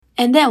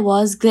And that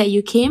was Glad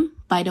You Came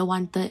by The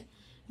Wanted.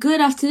 Good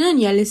afternoon,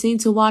 you're listening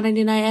to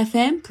 199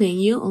 FM, playing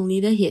you only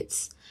the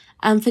hits.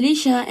 I'm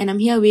Felicia and I'm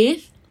here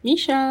with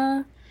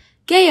Misha.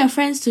 Get your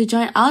friends to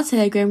join our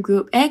Telegram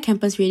group at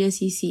Campus Radio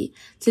CC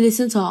to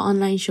listen to our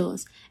online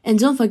shows. And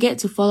don't forget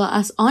to follow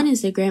us on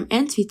Instagram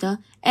and Twitter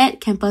at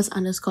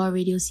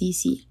campus_radio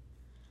CC.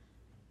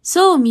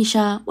 So,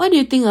 Misha, what do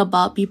you think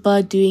about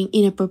people doing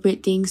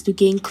inappropriate things to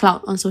gain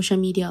clout on social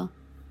media?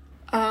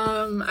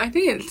 I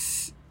think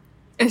it's,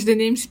 as the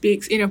name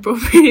speaks,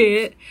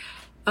 inappropriate.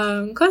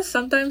 Because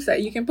sometimes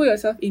like you can put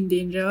yourself in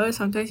danger,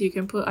 sometimes you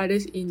can put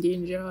others in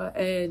danger,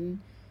 and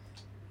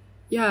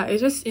yeah,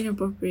 it's just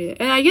inappropriate.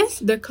 And I guess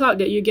the clout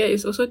that you get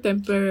is also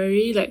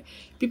temporary. Like,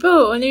 people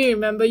will only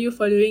remember you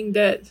for doing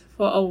that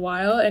for a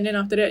while, and then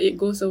after that it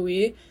goes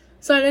away.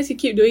 So unless you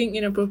keep doing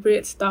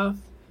inappropriate stuff,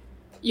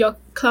 your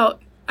clout,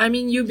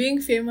 you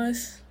being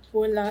famous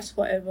won't last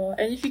forever.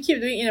 And if you keep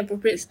doing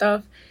inappropriate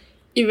stuff,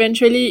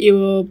 eventually it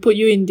will put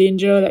you in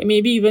danger, like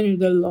maybe even with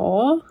the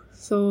law.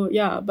 So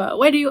yeah, but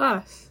why do you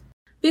ask?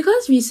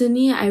 Because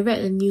recently I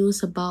read the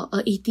news about a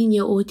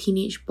 18-year-old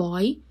teenage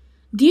boy.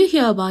 Do you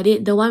hear about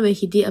it? The one where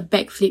he did a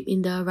backflip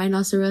in the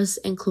rhinoceros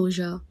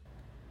enclosure.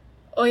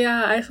 Oh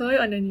yeah, I saw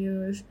it on the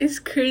news. It's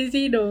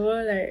crazy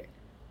though, like...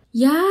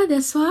 Yeah,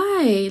 that's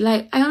why.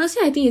 Like, I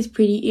think it's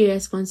pretty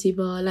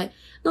irresponsible. Like,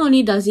 not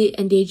only does it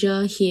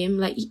endanger him,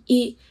 like,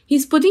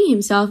 he's putting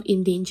himself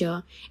in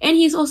danger. And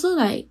he's also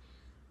like,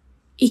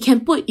 it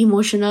can put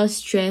emotional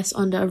stress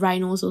on the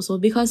rhinos also,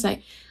 because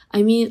like,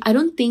 I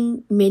don't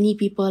think many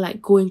people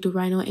like go into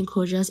rhino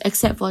enclosures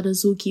except for the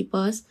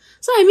zookeepers.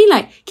 So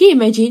like, can you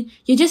imagine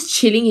you're just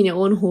chilling in your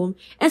own home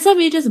and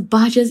somebody just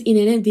barges in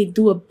and then they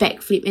do a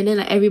backflip and then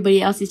like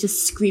everybody else is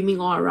just screaming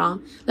all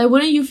around? Like,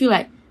 wouldn't you feel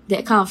like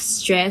that kind of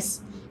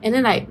stress? And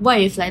then like, what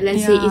if like,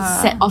 let's say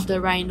it set off the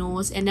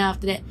rhinos and then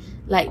after that,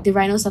 like the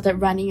rhinos started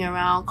running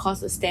around,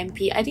 caused a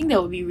stampede? I think that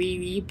would be really,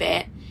 really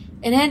bad.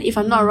 And then if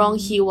I'm not wrong,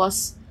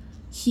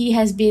 he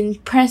has been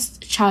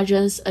pressed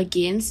charges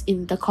against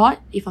in the court,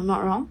 if I'm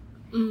not wrong.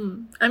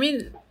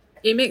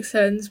 It makes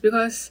sense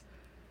because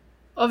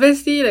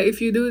obviously, like, if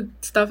you do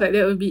stuff like that,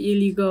 it would be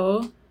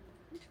illegal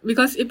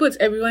because it puts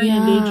everyone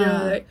in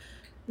danger. Like,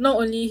 not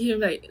only him,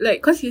 like,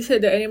 because he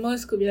said the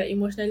animals could be like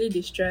emotionally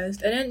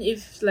distressed, and then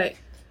if like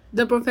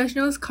the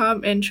professionals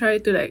come and try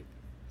to like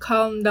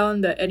calm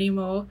down the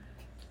animal,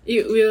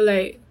 it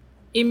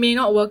may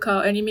not work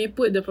out and it may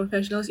put the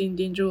professionals in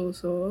danger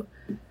also.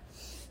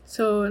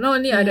 So not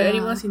only are the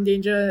animals in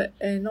danger,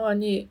 and not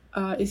only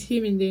is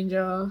him in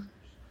danger,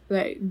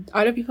 like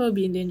other people will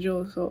be in danger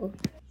also.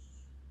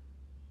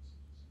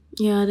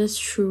 Yeah, that's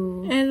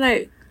true. And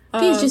like,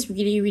 I think it's just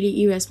really,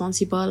 really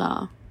irresponsible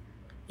lah.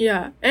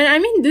 Yeah,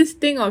 and this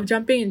thing of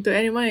jumping into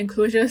animal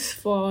enclosures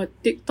for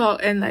TikTok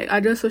and like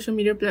other social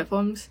media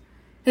platforms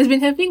has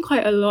been happening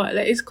quite a lot.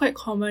 Like, it's quite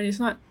common. It's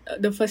not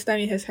the first time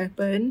it has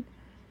happened.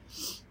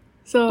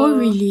 So. Oh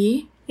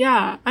really?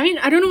 Yeah,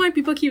 I don't know why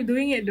people keep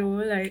doing it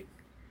though. Like,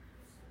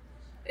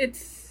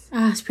 it's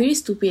pretty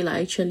stupid lah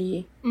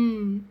actually.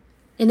 Mm.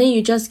 And then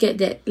you just get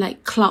that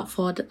like clout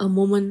for a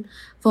moment,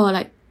 for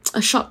like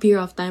a short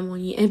period of time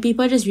only, and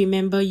people just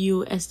remember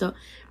you as the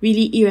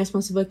really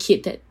irresponsible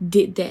kid that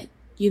did that.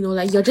 You know,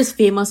 like, you're just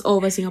famous all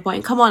over Singapore.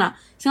 And come on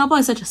Singapore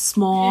is such a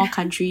small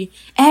country.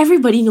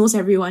 Everybody knows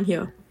everyone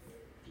here.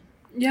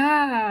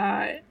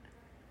 Yeah.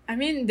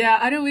 There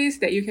are other ways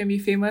that you can be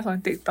famous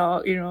on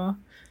TikTok, you know,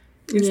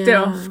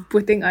 instead of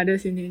putting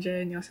others in danger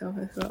and yourself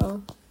as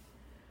well.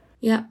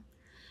 Yeah.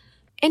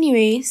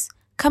 Anyways,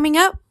 coming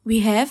up, we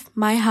have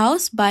My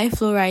House by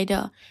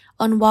Flowrider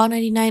on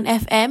 199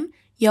 FM,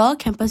 your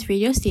campus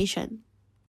radio station.